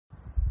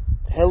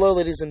Hello,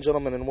 ladies and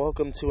gentlemen, and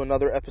welcome to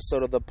another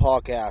episode of the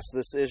podcast.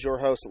 This is your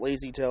host,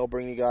 Lazy Tail,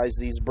 bringing you guys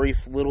these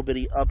brief little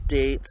bitty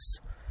updates.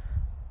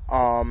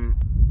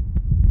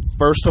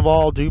 First of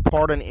all, do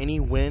pardon any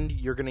wind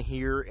you're going to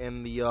hear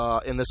in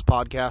this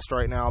podcast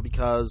right now,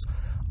 because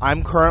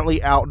I'm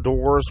currently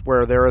outdoors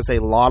where there is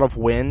a lot of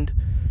wind.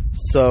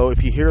 So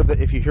if you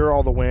hear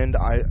all the wind,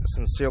 I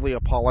sincerely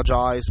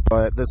apologize,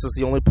 but this is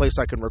the only place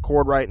I can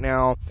record right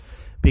now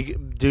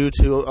due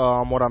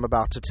to what I'm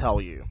about to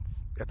tell you.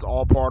 It's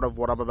all part of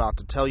what I'm about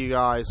to tell you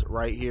guys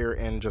right here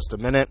in just a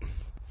minute.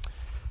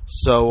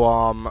 So,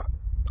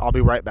 I'll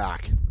be right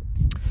back.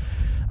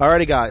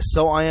 Alrighty, guys.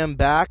 So, I am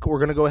back. We're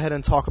going to go ahead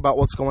and talk about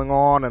what's going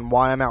on and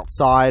why I'm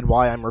outside,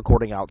 why I'm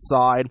recording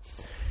outside.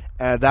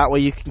 And that way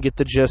you can get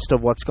the gist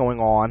of what's going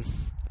on.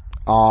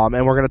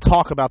 And we're going to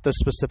talk about this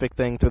specific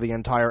thing through the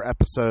entire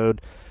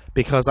episode,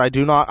 because I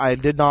did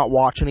not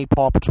watch any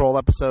Paw Patrol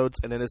episodes,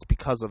 and it is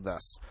because of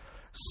this.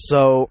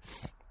 So,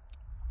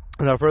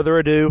 without further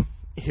ado,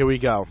 here we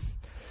go.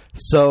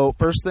 So,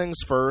 first things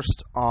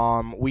first,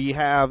 we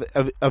have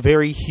a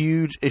very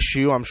huge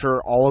issue. I'm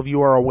sure all of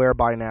you are aware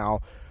by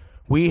now.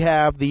 We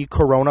have the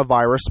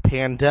coronavirus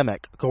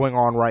pandemic going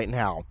on right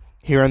now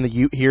here in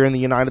the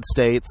United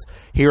States,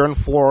 here in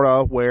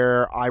Florida,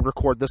 where I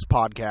record this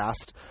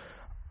podcast.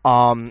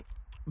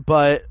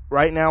 But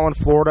right now in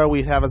Florida,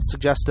 we have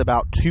suggested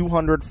about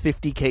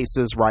 250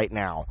 cases right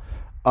now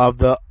of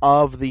the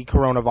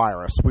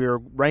coronavirus. We are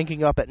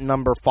ranking up at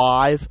number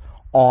 5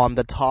 on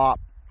the top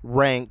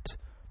ranked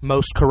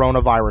most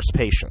coronavirus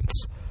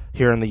patients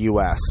here in the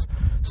U.S.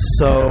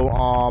 So,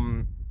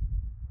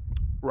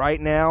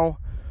 right now,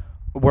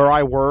 where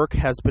I work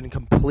has been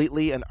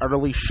completely and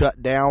utterly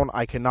shut down.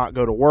 I cannot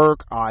go to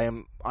work. I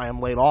am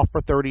laid off for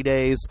 30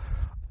 days.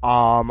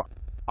 And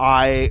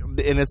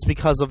it's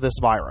because of this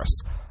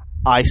virus.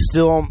 I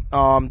still,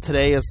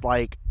 today is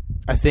I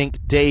think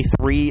day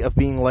 3 of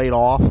being laid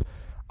off.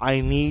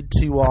 I need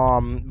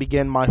to,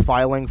 begin my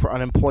filing for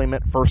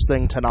unemployment first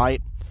thing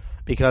tonight,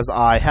 because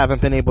I haven't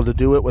been able to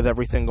do it with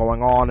everything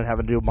going on and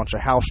having to do a bunch of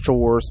house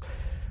chores.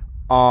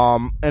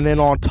 And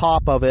then on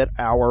top of it,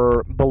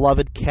 our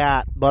beloved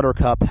cat,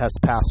 Buttercup, has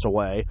passed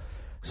away.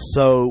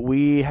 So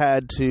we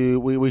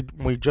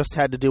just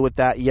had to deal with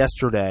that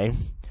yesterday.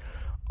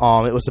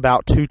 It was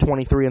about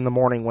 2:23 in the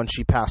morning when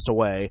she passed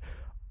away.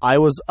 I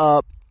was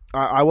up.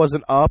 I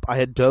wasn't up. I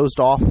had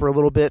dozed off for a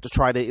little bit to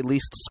try to at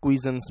least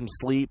squeeze in some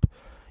sleep.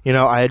 You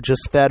know, I had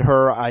just fed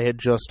her. I had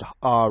just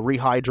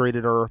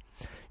rehydrated her.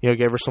 You know,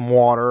 gave her some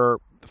water,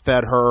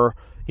 fed her.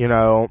 You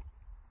know,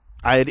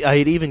 I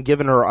had even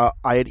given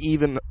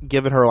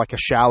her like a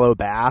shallow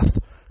bath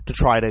to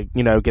try to,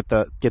 you know, get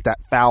that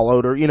foul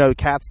odor. You know,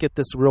 cats get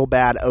this real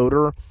bad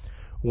odor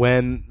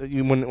when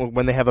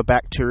they have a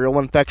bacterial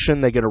infection.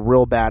 They get a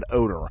real bad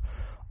odor,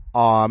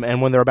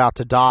 and when they're about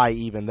to die,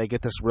 even they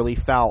get this really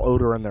foul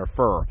odor in their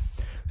fur.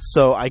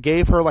 So I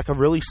gave her like a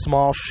really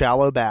small,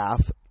 shallow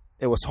bath.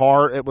 It was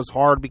hard. It was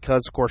hard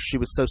because, of course, she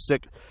was so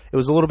sick. It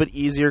was a little bit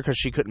easier because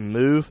she couldn't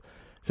move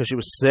because she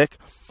was sick.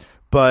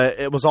 But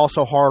it was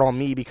also hard on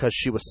me because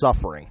she was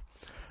suffering.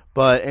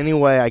 But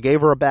anyway, I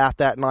gave her a bath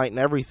that night and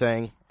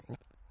everything,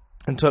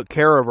 and took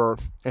care of her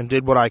and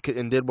did what I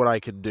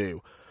could do.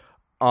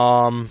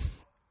 I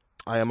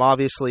am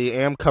obviously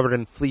covered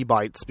in flea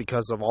bites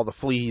because of all the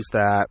fleas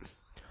that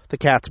the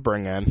cats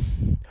bring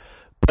in.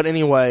 But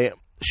anyway,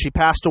 she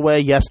passed away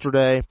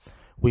yesterday.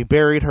 We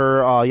buried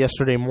her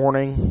yesterday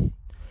morning.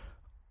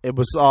 It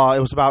was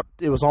almost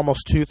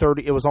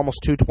 2:30. It was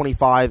almost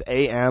 2:25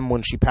 a.m.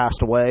 when she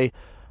passed away.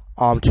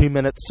 2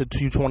 minutes to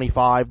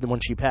 2:25 when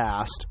she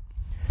passed.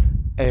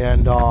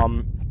 And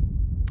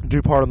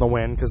do pardon the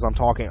wind because I'm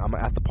talking. I'm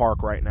at the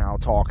park right now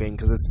talking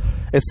because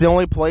it's the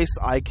only place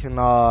I can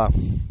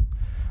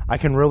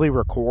really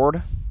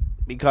record,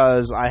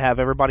 because I have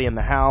everybody in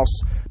the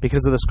house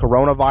because of this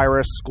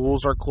coronavirus.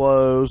 Schools are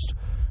closed.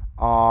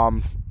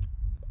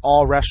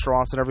 All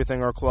restaurants and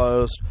everything are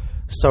closed.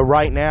 So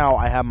right now,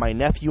 I have my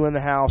nephew in the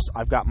house.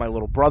 I've got my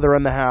little brother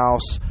in the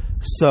house.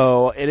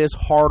 So it is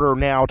harder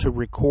now to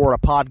record a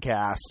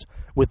podcast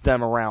with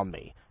them around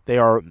me. They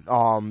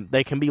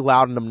can be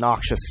loud and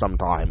obnoxious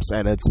sometimes,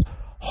 and it's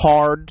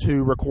hard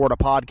to record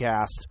a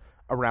podcast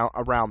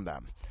around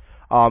them.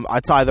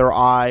 It's either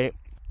I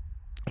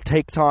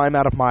take time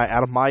out of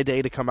my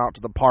day to come out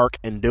to the park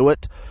and do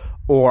it,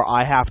 or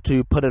I have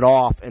to put it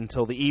off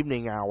until the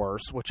evening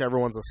hours, which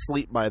everyone's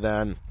asleep by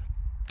then,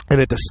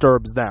 and it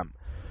disturbs them.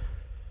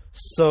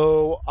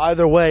 So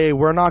either way,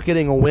 we're not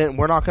getting a win.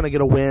 We're not going to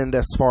get a win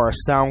as far as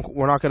sound.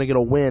 We're not going to get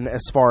a win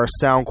as far as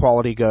sound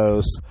quality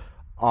goes,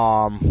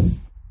 out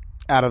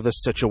of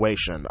this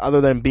situation.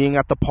 Other than being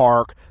at the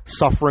park,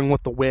 suffering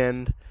with the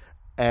wind,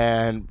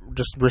 and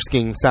just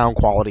risking sound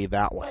quality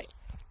that way.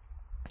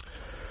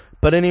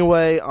 But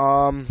anyway,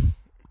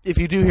 if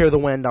you do hear the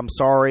wind, I'm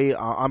sorry.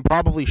 I'm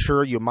probably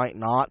sure you might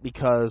not,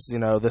 because, you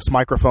know, this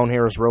microphone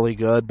here is really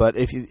good. But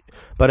if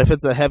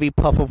it's a heavy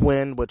puff of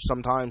wind, which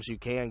sometimes you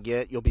can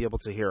get, you'll be able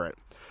to hear it.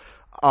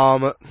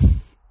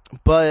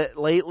 But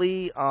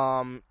lately,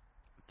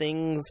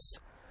 things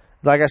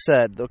Like I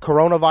said, the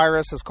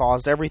coronavirus has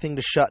caused everything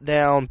to shut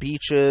down,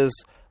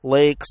 beaches,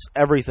 lakes,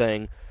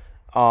 everything.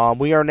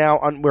 We are now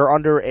we're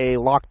under a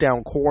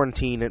lockdown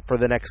quarantine for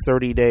the next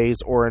 30 days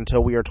or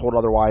until we are told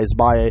otherwise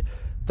by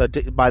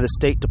the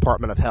State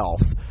Department of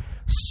Health.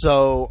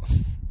 So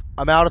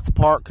I'm out at the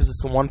park because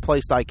it's the one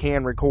place I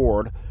can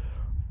record,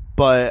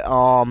 but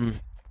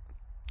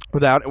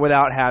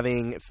without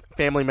having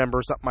family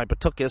members up my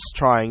patookus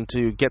trying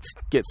to get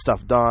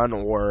stuff done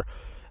or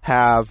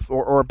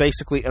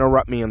basically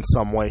interrupt me in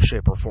some way,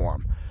 shape, or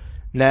form.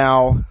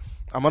 Now,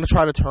 I'm going to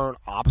try to turn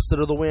opposite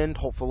of the wind.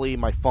 Hopefully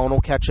my phone will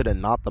catch it and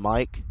not the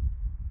mic.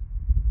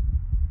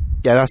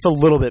 Yeah, that's a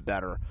little bit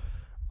better.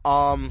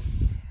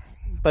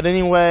 But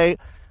anyway,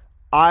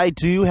 I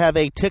do have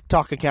a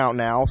TikTok account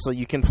now, so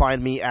you can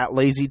find me at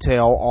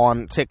LazyTail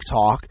on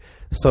TikTok.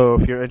 So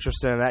if you're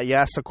interested in that,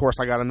 yes, of course,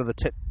 I got into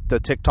the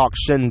TikTok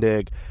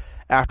shindig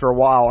after a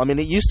while. I mean,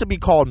 it used to be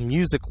called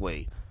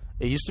Musical.ly.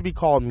 It used to be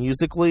called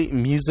musical.ly.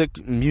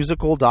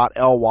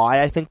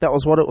 I think that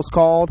was what it was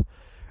called.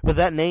 But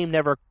that name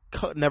never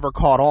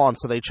caught on,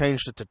 so they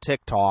changed it to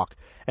TikTok.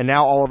 And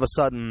now all of a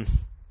sudden,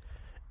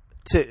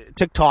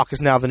 TikTok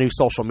is now the new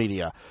social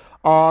media.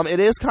 It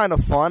is kind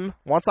of fun.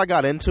 Once I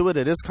got into it,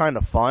 it is kind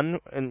of fun.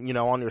 And, you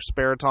know, on your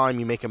spare time,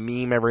 you make a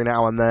meme every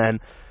now and then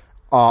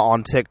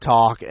on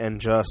TikTok and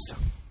just,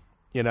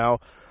 you know.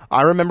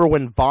 I remember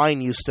when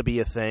Vine used to be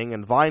a thing,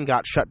 and Vine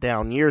got shut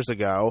down years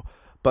ago.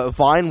 But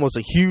Vine was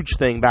a huge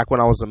thing back when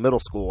I was in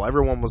middle school.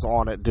 Everyone was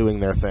on it doing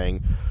their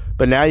thing.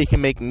 But now you can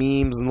make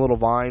memes and little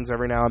vines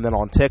every now and then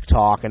on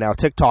TikTok, and now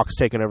TikTok's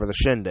taken over the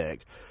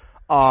shindig.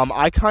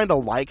 I kind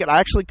of like it.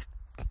 I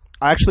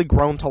actually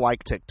grown to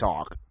like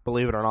TikTok,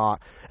 believe it or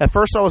not. At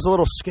first I was a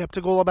little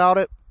skeptical about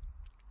it,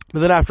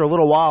 but then after a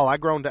little while I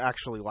grown to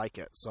actually like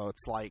it. So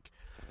it's like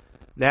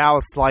now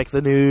it's now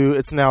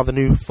the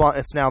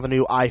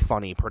new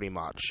iFunny pretty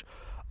much.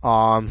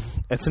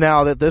 It's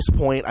now at this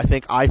point, I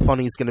think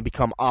iFunny is going to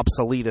become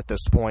obsolete at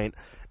this point,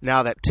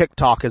 now that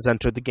TikTok has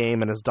entered the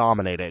game and is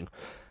dominating.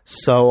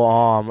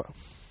 So,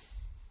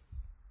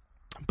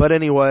 but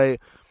anyway,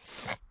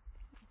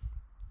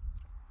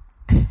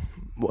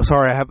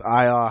 sorry,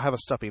 I have a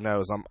stuffy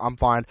nose. I'm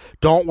fine.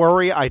 Don't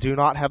worry, I do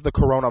not have the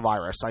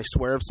coronavirus. I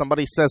swear if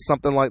somebody says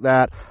something like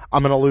that,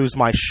 I'm going to lose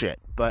my shit.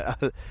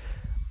 But,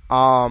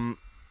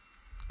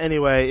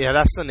 anyway, yeah,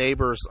 that's the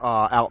neighbors,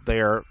 out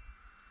there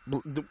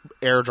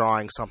air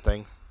drying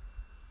something,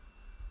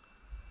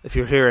 if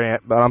you're hearing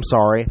it, but I'm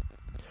sorry.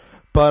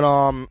 But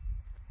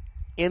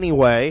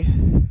anyway,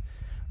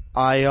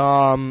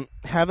 I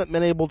haven't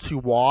been able to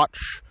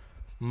watch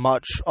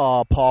much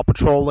Paw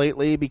Patrol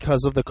lately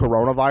because of the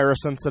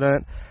coronavirus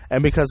incident,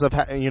 and because of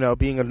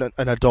being an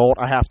adult,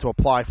 I have to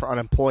apply for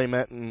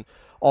unemployment and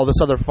all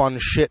this other fun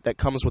shit that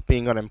comes with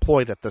being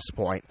unemployed at this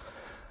point.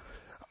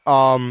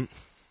 I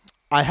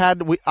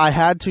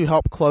had to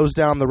help close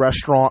down the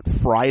restaurant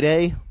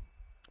Friday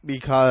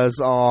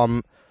because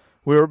I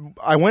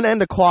went in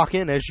to clock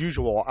in as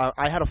usual.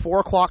 I had a 4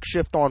 o'clock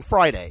shift on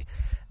Friday,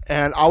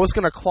 and I was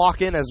going to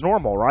clock in as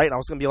normal, right? I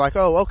was going to be like,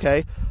 oh,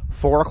 okay,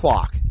 4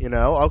 o'clock,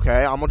 okay,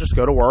 I'm going to just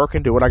go to work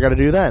and do what I got to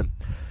do then.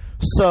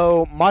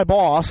 So my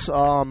boss,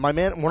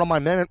 one of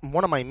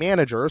my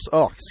managers,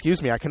 oh,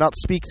 excuse me, I cannot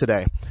speak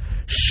today.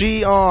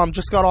 She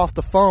just got off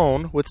the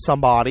phone with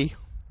somebody.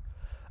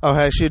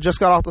 Okay, she had just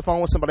got off the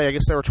phone with somebody. I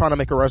guess they were trying to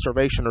make a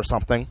reservation or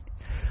something.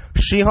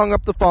 She hung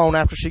up the phone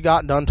after she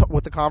got done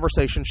with the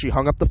conversation. She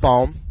hung up the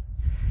phone,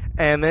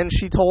 and then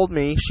she told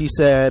me, she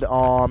said,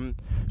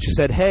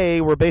 hey,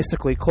 we're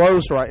basically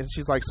closed right. And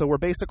she's like, so we're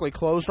basically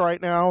closed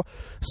right now.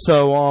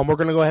 So we're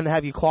going to go ahead and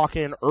have you clock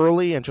in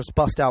early and just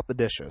bust out the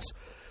dishes.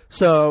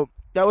 So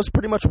that was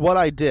pretty much what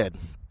I did.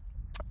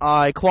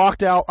 I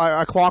clocked out.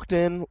 I clocked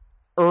in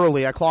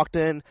early. I clocked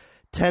in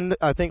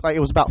I think it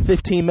was about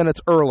 15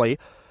 minutes early.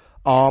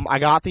 I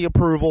got the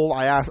approval.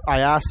 I asked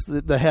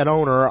the head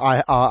owner.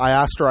 I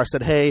asked her. I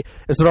said, "Hey,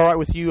 is it all right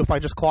with you if I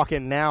just clock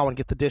in now and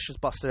get the dishes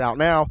busted out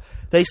now?"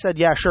 They said,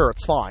 "Yeah, sure,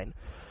 it's fine."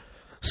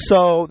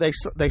 So they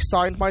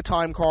signed my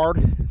time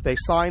card. They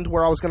signed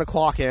where I was going to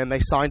clock in.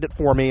 They signed it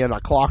for me, and I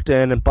clocked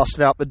in and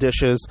busted out the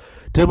dishes.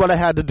 Did what I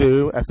had to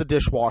do as a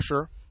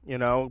dishwasher.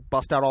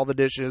 Bust out all the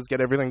dishes,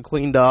 get everything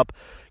cleaned up,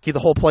 get the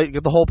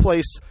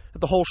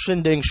whole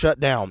shindig shut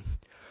down.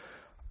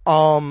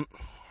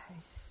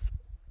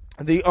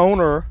 The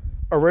owner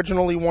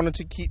originally wanted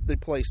to keep the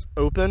place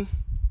open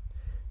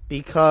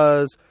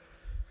because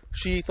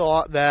she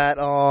thought that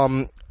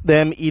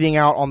them eating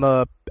out on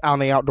the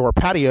outdoor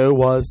patio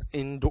was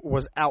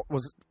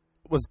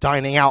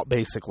dining out,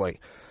 basically.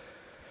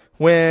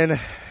 When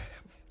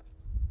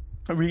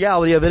the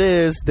reality of it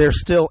is they're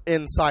still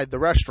inside the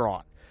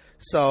restaurant.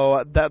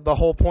 So that the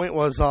whole point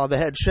was the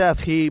head chef,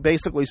 he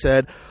basically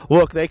said,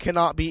 look, they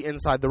cannot be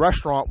inside the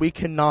restaurant. We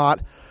cannot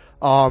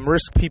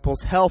risk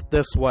people's health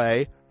this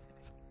way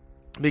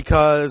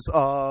because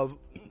of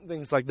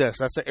things like this.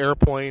 That's the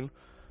airplane,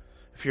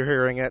 if you're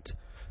hearing it.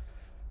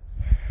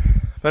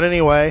 But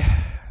anyway,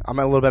 I'm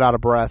a little bit out of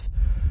breath.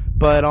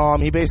 But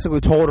he basically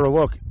told her,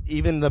 look,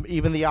 even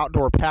the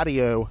outdoor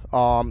patio,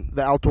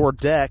 the outdoor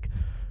deck,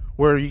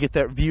 where you get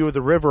that view of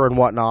the river and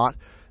whatnot,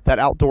 that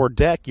outdoor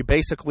deck, you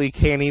basically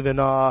can't even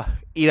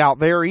eat out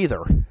there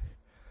either.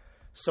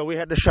 So we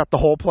had to shut the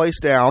whole place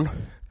down.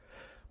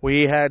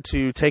 We had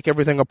to take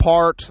everything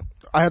apart.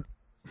 I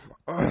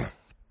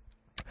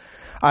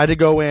had to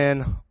go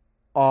in.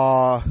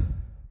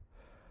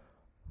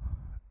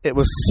 It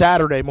was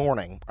Saturday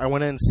morning. I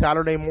went in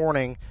Saturday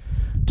morning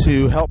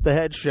to help the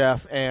head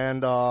chef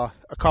and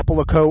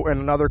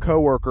another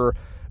coworker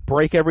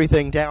break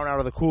everything down out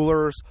of the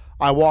coolers.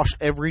 I washed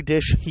every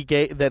dish they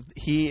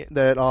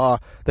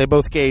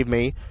both gave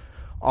me.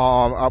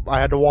 I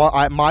had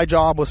to. My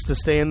job was to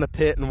stay in the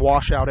pit and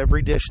wash out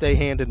every dish they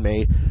handed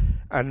me,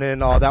 and then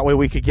that way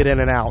we could get in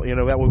and out.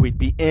 That way we'd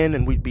be in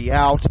and we'd be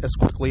out as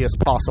quickly as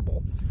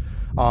possible.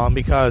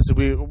 Because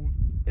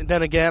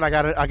then again, I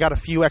got a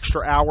few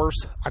extra hours.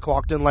 I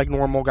clocked in like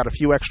normal, got a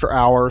few extra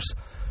hours,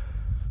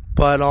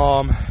 but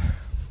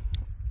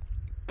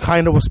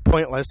kind of was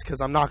pointless because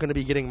I'm not going to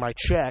be getting my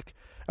check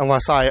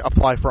unless I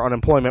apply for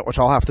unemployment, which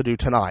I'll have to do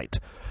tonight.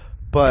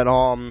 But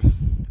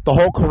the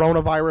whole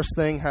coronavirus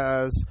thing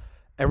has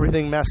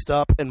everything messed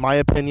up, in my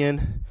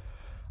opinion.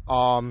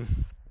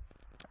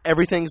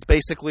 Everything's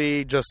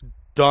basically just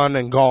done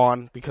and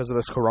gone because of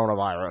this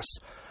coronavirus.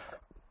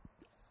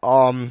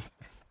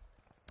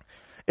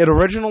 It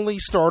originally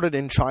started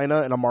in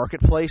China in a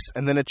marketplace,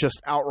 and then it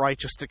just outright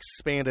just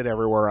expanded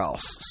everywhere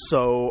else.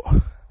 So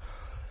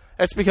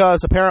it's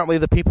because apparently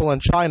the people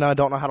in China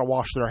don't know how to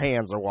wash their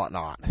hands or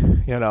whatnot.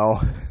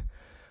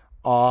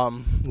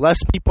 Less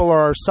people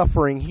are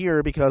suffering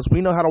here because we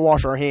know how to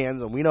wash our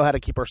hands and we know how to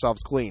keep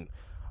ourselves clean,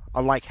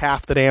 unlike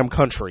half the damn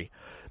country.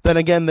 Then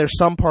again, there's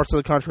some parts of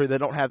the country that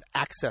don't have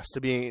access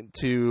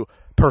to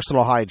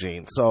personal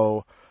hygiene.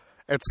 So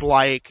it's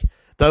like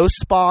those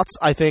spots,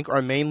 I think,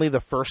 are mainly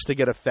the first to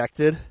get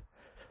affected,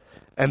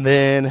 and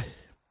then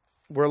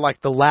we're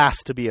like the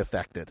last to be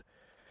affected.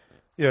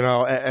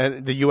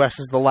 And the U.S.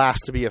 is the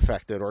last to be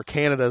affected, or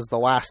Canada is the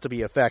last to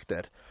be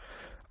affected.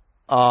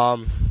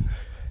 But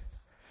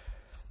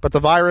the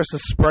virus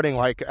is spreading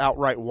like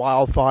outright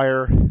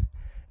wildfire and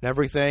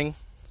everything.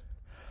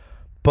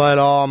 But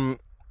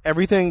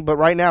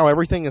right now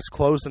everything is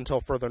closed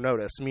until further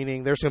notice,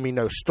 meaning there's going to be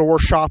no store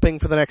shopping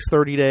for the next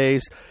 30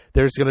 days.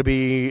 There's going to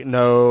be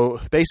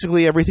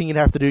basically everything you'd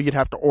have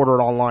to order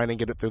it online and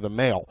get it through the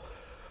mail.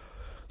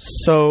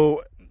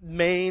 So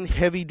main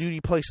heavy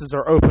duty places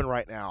are open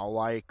right now,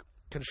 like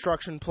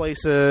construction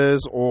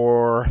places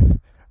or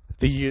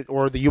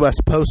the U.S.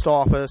 Post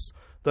Office.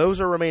 Those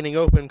are remaining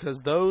open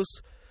because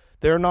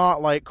they're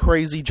not like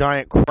crazy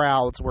giant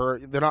crowds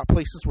they're not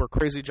places where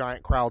crazy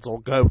giant crowds will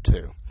go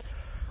to.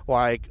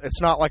 Like,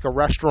 it's not like a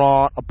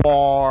restaurant, a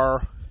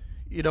bar,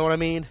 you know what I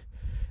mean?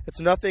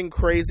 It's nothing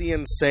crazy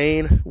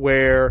insane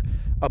where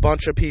a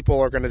bunch of people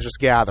are going to just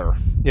gather,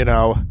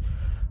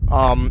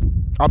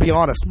 I'll be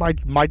honest,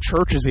 my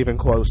church is even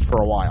closed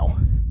for a while.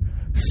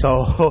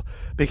 So,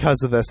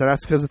 because of this, and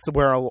that's because it's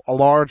where a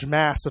large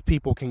mass of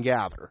people can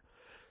gather.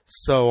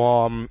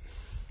 So,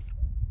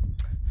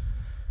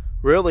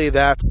 really,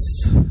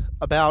 that's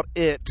about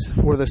it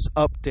for this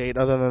update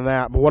other than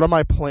that. But what are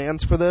my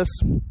plans for this?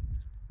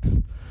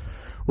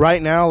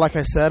 Right now, like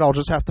I said, I'll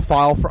just have to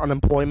file for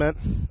unemployment,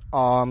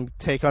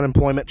 take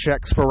unemployment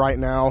checks for right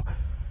now,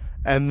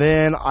 and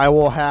then I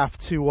will have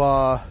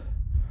to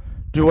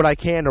do what I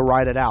can to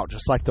ride it out,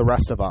 just like the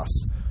rest of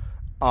us.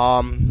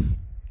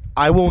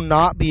 I will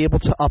not be able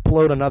to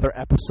upload another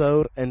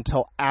episode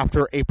until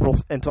after April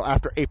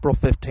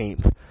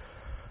 15th.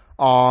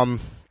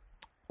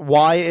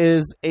 Why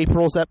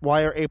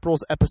are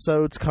April's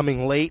episodes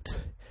coming late?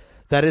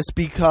 That is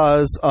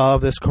because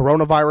of this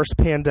coronavirus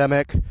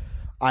pandemic.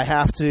 I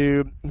have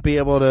to be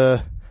able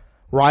to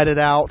ride it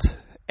out,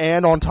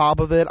 and on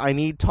top of it, I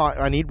need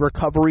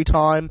recovery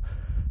time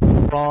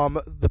from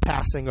the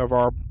passing of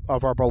our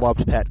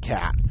beloved pet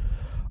cat.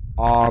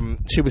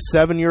 She was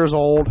 7 years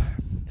old.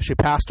 She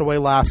passed away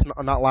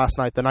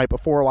the night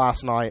before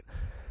last night,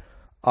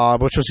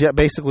 which was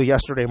basically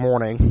yesterday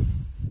morning.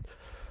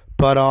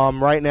 But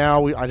right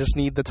now, I just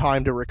need the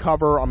time to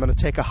recover. I'm going to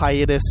take a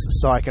hiatus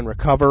so I can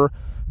recover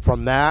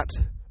from that,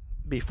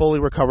 be fully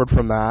recovered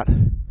from that.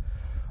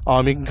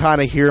 You can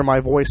kind of hear my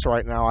voice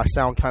right now. I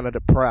sound kind of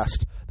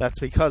depressed. That's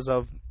because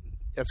of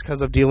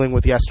dealing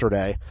with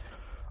yesterday.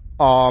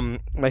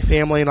 My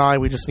family and I,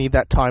 we just need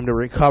that time to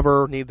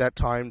recover, need that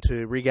time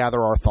to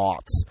regather our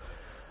thoughts.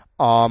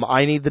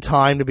 I need the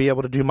time to be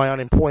able to do my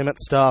unemployment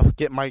stuff,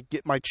 get my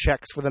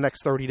checks for the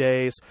next 30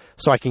 days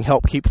so I can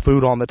help keep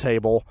food on the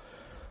table.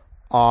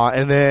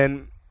 And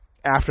then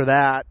after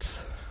that,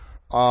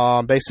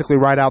 basically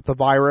ride out the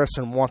virus,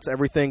 and once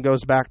everything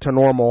goes back to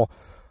normal,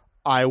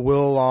 I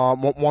will,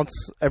 once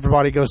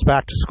everybody goes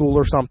back to school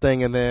or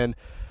something, and then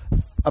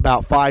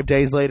about 5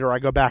 days later I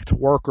go back to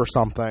work or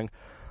something,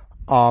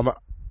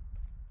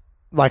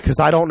 because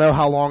I don't know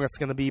how long it's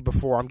going to be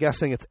before. I'm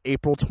guessing it's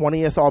April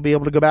 20th I'll be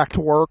able to go back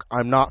to work.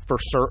 I'm not for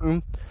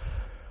certain.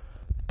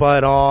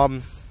 But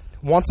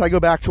once I go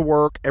back to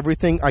work,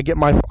 everything I get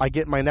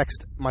my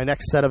next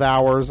set of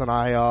hours, and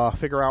I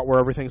figure out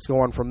where everything's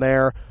going from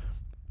there.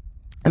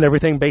 and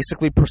everything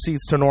basically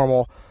proceeds to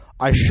normal,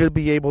 I should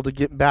be able to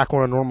get back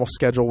on a normal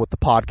schedule with the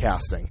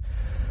podcasting.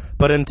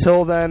 But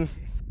until then,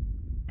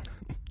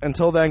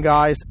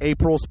 guys,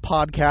 April's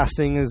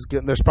podcasting is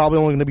good. There's probably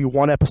only going to be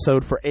one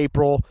episode for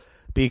April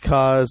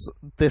because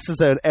this is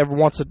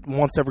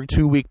once every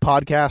 2 week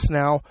podcast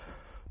now.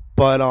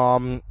 But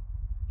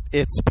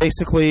it's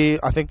basically,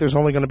 I think there's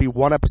only going to be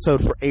one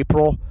episode for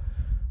April.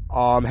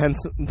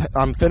 Hence,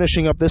 I'm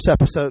finishing up this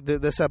episode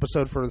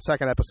for the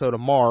second episode of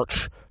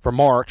March.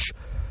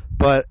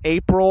 But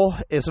April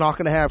is not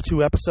going to have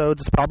 2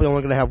 episodes. It's probably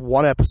only going to have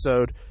one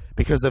episode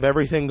because of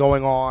everything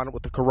going on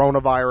with the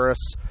coronavirus.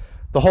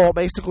 The whole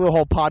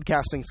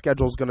podcasting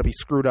schedule is going to be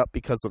screwed up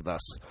because of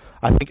this.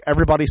 I think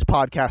everybody's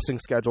podcasting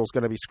schedule is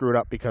going to be screwed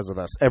up because of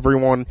this.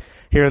 Everyone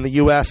here in the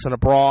U.S. and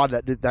abroad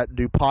that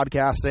do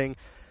podcasting,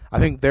 I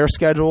think their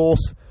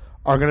schedules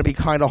are going to be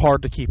kind of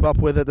hard to keep up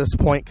with at this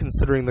point,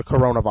 considering the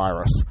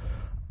coronavirus.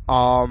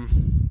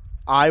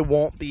 I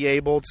won't be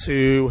able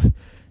to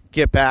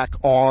get back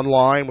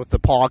online with the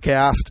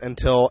podcast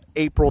until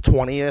April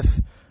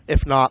 20th,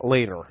 if not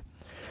later.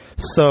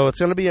 So it's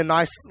going to be a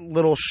nice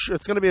little,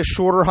 it's going to be a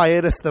shorter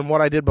hiatus than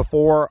what I did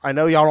before. I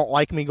know y'all don't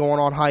like me going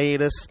on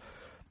hiatus,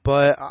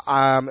 but,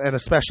 and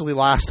especially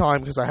last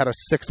time because I had a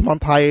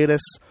 6-month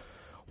hiatus.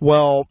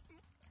 Well,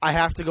 I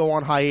have to go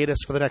on hiatus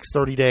for the next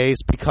 30 days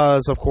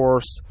because, of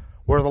course,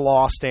 where the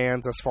law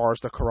stands as far as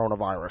the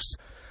coronavirus.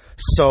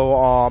 So,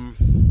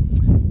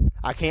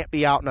 I can't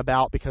be out and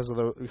about because of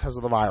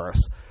the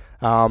virus.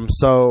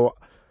 So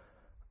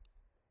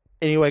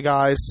anyway,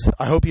 guys,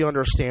 I hope you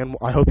understand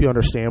what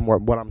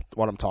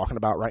I'm talking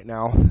about right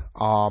now.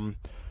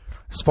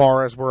 As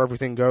far as where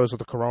everything goes with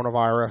the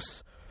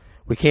coronavirus,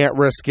 we can't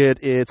risk it.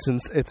 It's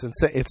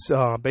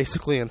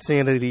basically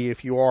insanity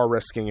if you are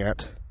risking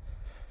it.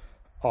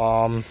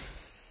 But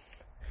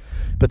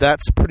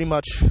that's pretty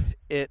much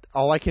it.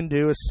 All I can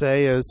do is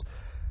say is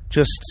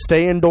just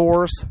stay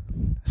indoors,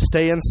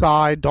 stay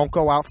inside, don't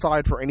go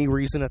outside for any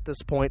reason at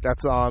this point.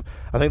 That's I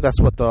think that's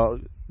what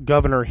the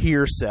governor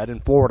here said in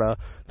Florida.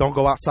 Don't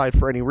go outside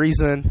for any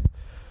reason.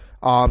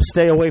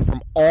 Stay away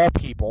from all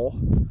people,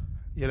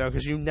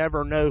 because you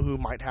never know who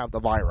might have the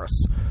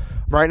virus.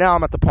 Right now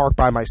I'm at the park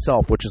by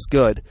myself, which is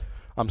good.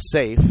 I'm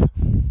safe.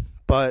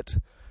 But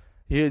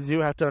you do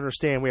have to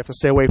understand we have to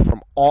stay away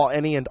from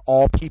any and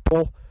all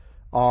people.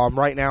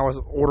 Right now, as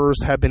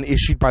orders have been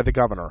issued by the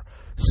governor.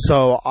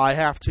 So I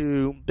have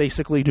to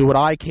basically do what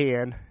I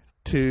can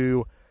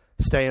to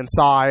stay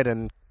inside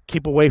and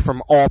keep away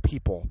from all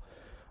people.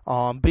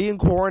 Being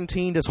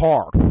quarantined is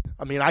hard.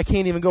 I mean, I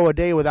can't even go a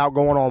day without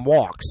going on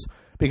walks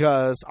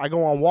because I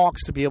go on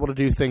walks to be able to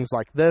do things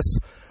like this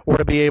or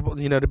to be able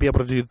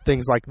to do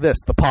things like this,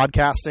 the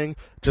podcasting,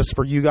 just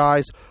for you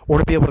guys, or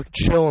to be able to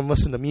chill and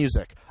listen to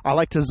music. I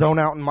like to zone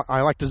out in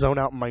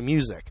my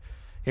music.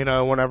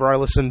 Whenever I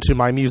listen to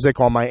my music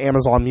on my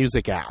Amazon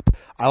Music app,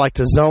 I like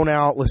to zone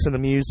out, listen to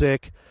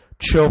music,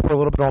 chill for a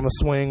little bit on the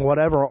swing,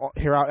 whatever, out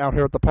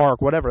here at the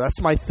park, whatever. That's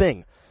my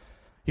thing.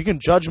 You can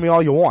judge me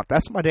all you want.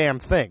 That's my damn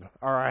thing,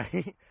 all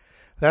right?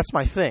 That's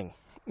my thing,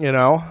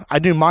 I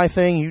do my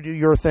thing, you do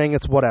your thing,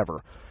 it's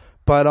whatever.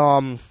 But,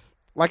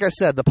 like I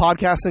said, the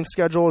podcasting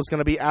schedule is going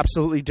to be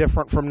absolutely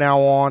different from now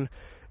on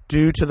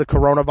due to the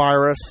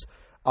coronavirus.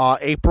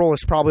 April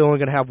is probably only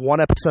going to have one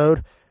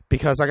episode.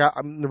 Because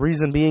the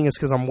reason being is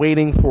because I'm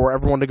waiting for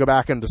everyone to go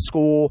back into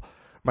school,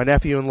 my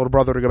nephew and little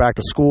brother to go back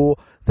to school.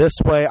 This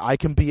way I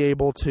can be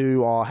able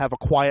to have a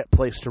quiet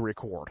place to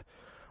record.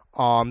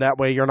 That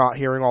way you're not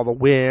hearing all the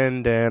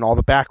wind and all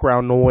the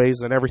background noise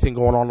and everything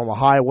going on the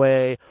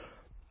highway.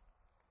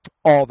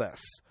 All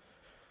this.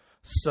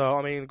 So,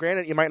 I mean,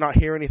 granted, you might not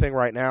hear anything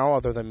right now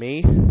other than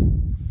me.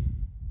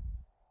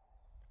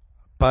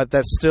 But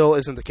that still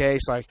isn't the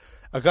case. Like,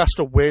 a gust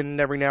of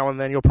wind every now and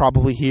then you'll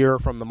probably hear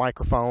from the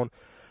microphone.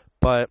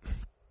 But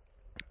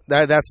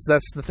that's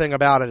the thing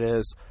about it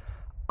is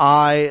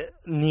I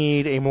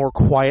need a more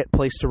quiet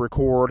place to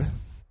record.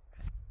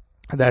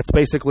 That's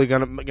basically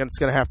it's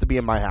gonna have to be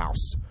in my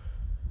house.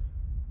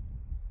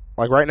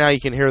 Like right now, you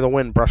can hear the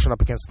wind brushing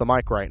up against the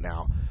mic right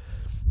now.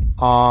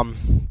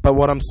 But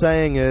what I'm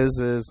saying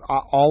is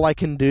all I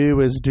can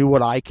do is do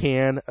what I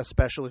can,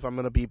 especially if I'm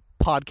going to be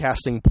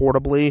podcasting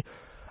portably.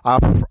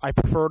 I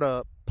prefer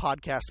to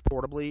podcast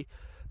portably.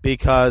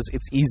 Because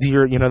it's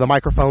easier, the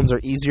microphones are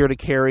easier to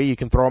carry. You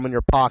can throw them in your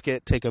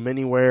pocket, take them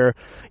anywhere.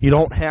 You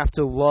don't have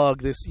to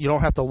lug a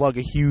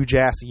huge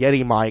ass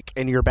Yeti mic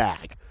in your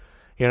bag.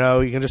 You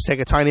can just take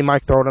a tiny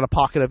mic, throw it in a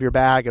pocket of your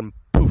bag, and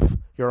poof,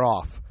 you're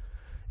off.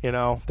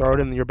 Throw it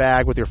in your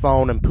bag with your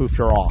phone, and poof,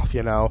 you're off. I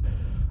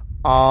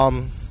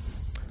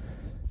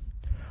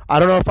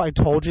don't know if I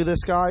told you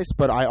this, guys,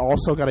 but I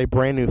also got a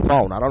brand new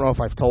phone. I don't know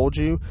if I've told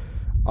you.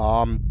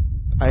 I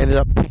ended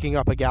up picking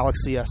up a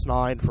Galaxy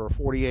S9 for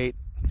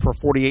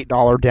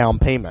 $48 down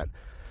payment.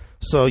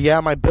 So yeah,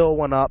 my bill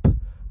went up,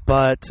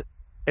 but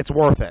it's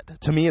worth it.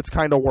 To me, it's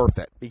kind of worth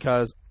it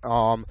because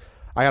I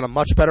got a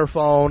much better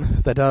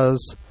phone that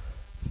does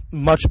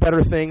much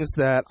better things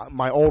that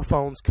my old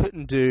phones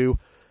couldn't do,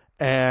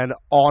 And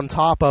on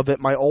top of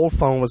it, my old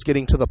phone was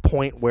getting to the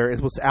point where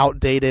it was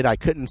outdated. I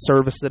couldn't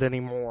service it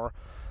anymore.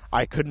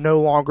 I could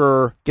no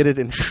longer get it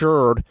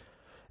insured.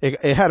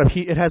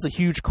 It has a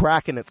huge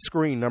crack in its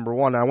screen, number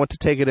one. I went to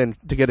take it in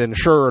to get it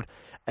insured,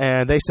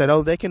 and they said,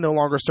 oh, they can no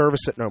longer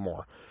service it no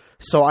more.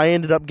 So I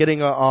ended up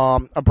getting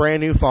a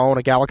brand new phone,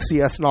 a Galaxy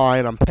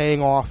S9. I'm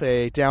paying off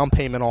a down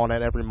payment on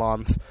it every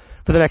month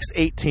for the next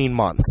 18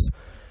 months.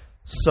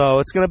 So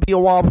it's going to be a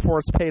while before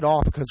it's paid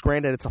off because,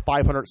 granted, it's a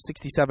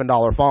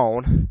 $567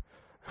 phone.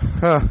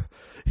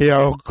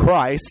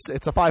 Christ,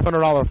 it's a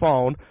 $500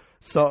 phone.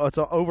 So it's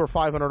over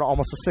 $500,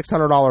 almost a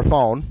 $600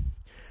 phone.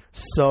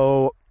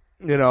 So,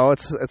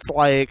 it's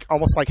like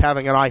almost like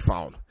having an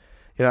iPhone.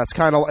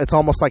 It's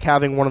almost like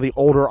having one of the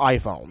older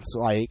iPhones.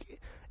 Like,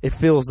 it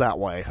feels that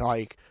way.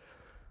 Like,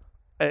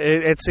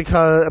 it's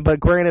because, but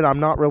granted, I'm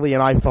not really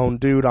an iPhone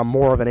dude. I'm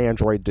more of an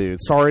Android dude.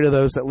 Sorry to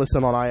those that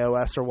listen on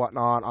iOS or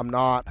whatnot. I'm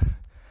not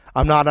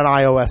an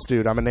iOS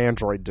dude. I'm an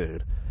Android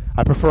dude.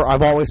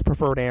 I've always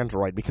preferred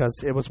Android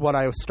because it was what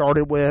I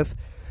started with,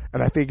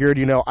 and I figured,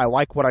 I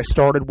like what I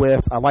started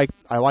with. I like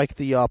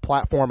the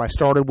platform I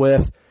started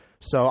with,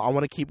 so I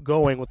want to keep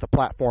going with the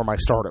platform I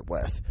started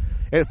with.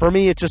 And for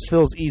me, it just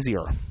feels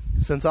easier.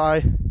 Since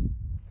I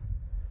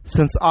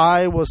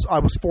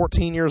was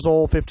 14 years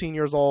old, 15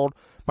 years old,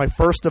 my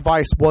first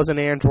device was an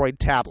Android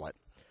tablet.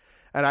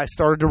 And I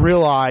started to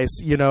realize,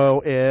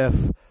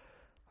 if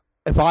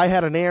I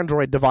had an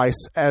Android device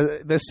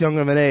at this young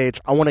of an age,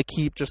 I want to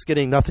keep just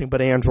getting nothing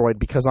but Android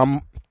because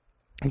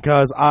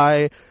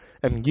I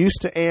am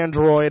used to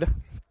Android.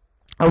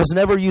 I was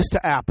never used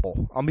to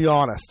Apple, I'll be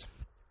honest.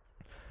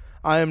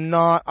 I'm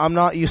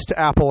not used to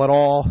Apple at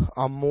all.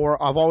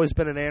 I've always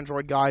been an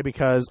Android guy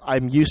because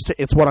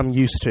it's what I'm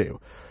used to.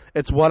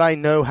 It's what I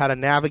know how to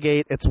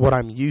navigate. It's what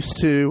I'm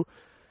used to.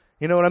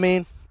 You know what I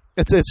mean?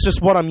 It's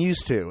just what I'm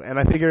used to. And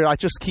I figure I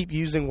just keep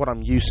using what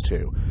I'm used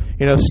to.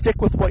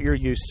 Stick with what you're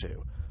used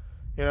to.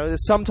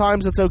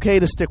 Sometimes it's okay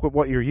to stick with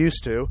what you're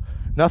used to.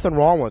 Nothing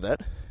wrong with it.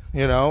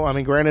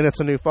 Granted, it's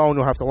a new phone.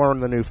 You'll have to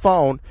learn the new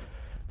phone.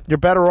 You're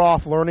better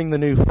off learning the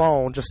new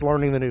phone, just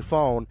learning the new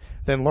phone,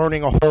 than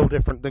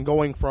than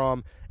going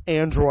from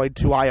Android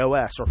to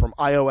iOS or from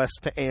iOS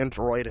to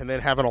Android and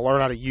then having to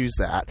learn how to use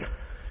that.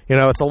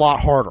 It's a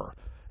lot harder.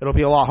 It'll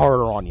be a lot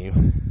harder on you.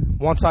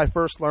 Once I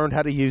first learned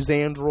how to use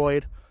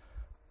Android,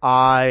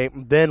 I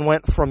then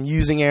went from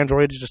using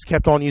Android to just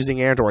kept on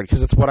using Android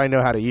because it's what I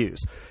know how to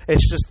use.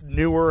 It's just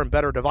newer and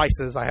better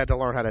devices I had to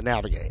learn how to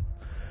navigate.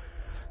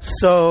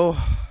 So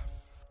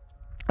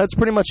that's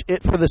pretty much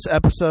it for this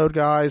episode,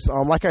 guys.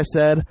 Like I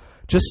said,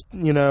 just,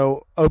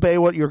 obey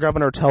what your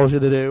governor tells you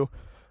to do.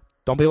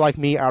 Don't be like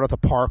me out at the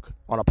park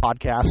on a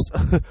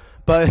podcast.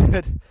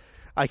 But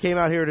I came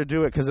out here to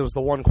do it because it was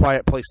the one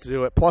quiet place to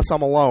do it. Plus,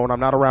 I'm alone. I'm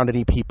not around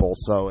any people,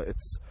 so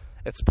it's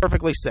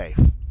perfectly safe.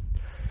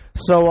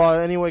 So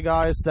anyway,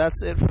 guys,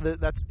 that's it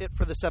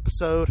for this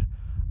episode.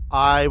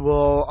 I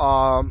will.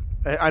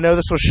 I know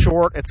this was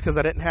short. It's because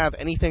I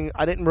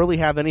didn't really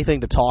have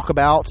anything to talk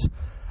about.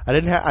 I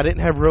didn't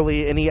have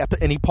really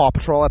any Paw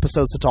Patrol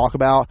episodes to talk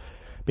about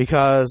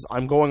because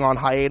I'm going on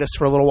hiatus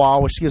for a little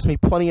while, which gives me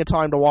plenty of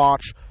time to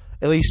watch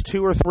at least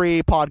 2 or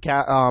 3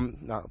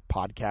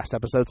 podcast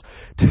episodes,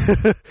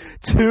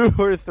 2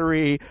 or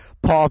 3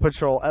 Paw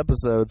Patrol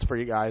episodes for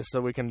you guys,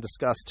 so we can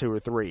discuss 2 or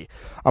 3.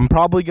 I don't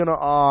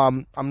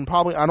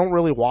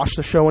really watch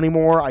the show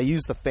anymore. I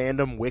use the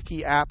Fandom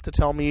Wiki app to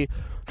tell me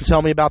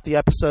about the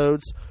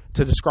episodes,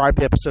 to describe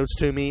the episodes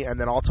to me, and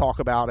then I'll talk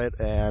about it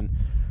and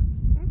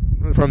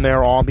from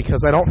there on,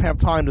 because I don't have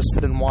time to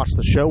sit and watch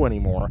the show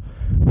anymore.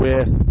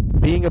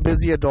 With being a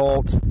busy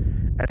adult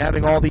and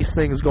having all these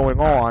things going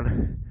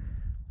on,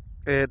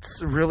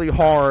 it's really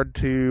hard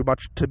to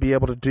be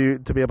able to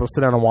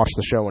sit down and watch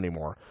the show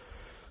anymore.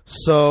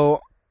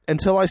 So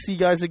until I see you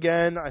guys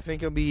again, I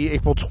think it'll be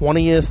April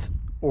 20th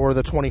or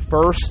the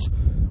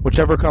 21st,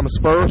 whichever comes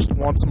first.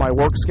 Once my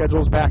work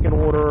schedule's back in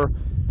order.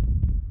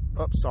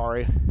 Oh,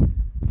 sorry.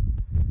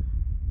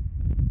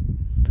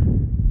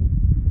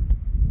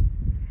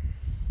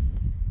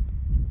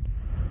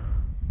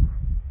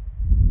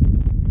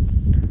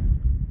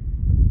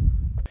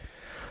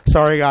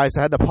 Sorry, guys,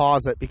 I had to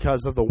pause it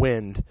because of the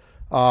wind.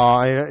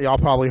 Y'all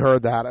probably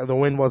heard that. The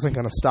wind wasn't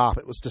going to stop.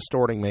 It was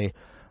distorting me.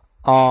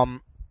 Alrighty,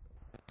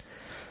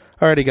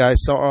 guys,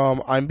 so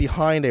I'm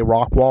behind a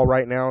rock wall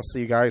right now, so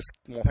you guys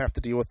won't have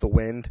to deal with the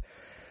wind.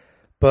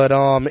 But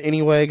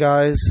anyway,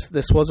 guys,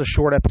 this was a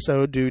short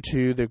episode due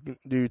to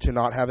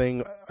not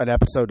having an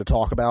episode to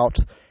talk about.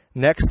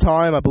 Next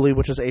time, I believe,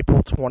 which is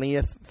April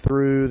 20th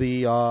through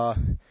the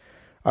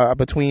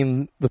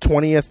between the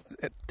 20th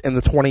and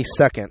the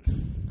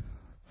 22nd.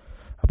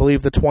 I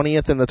believe the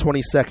 20th and the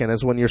 22nd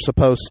is when you're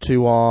supposed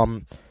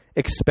to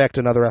expect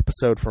another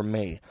episode from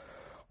me.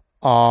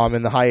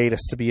 In the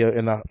hiatus to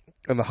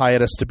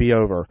be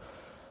over.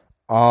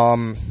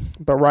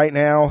 But right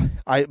now,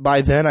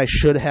 by then I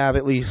should have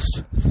at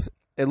least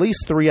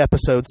 3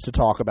 episodes to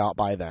talk about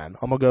by then.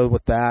 I'm gonna go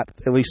with that,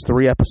 at least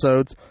 3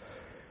 episodes.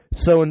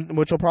 So,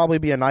 which will probably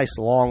be a nice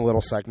long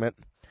little segment.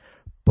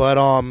 But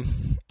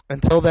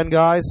until then,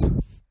 guys,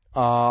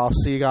 I'll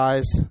see you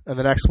guys in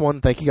the next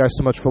one. Thank you guys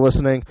so much for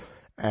listening.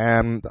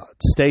 And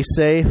stay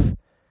safe,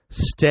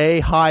 stay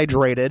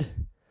hydrated,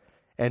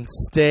 and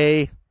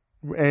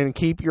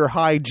keep your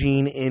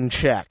hygiene in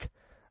check.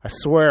 I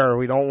swear,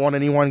 we don't want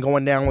anyone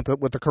going down with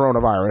the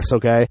coronavirus,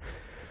 okay?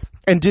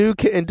 And do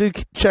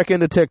check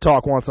into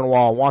TikTok once in a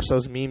while and watch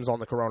those memes on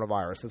the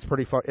coronavirus. It's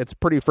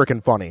pretty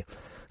freaking funny.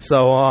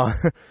 So,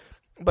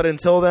 but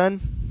until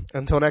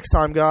next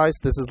time, guys,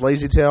 this is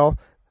Lazy Tail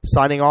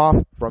signing off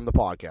from the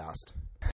podcast.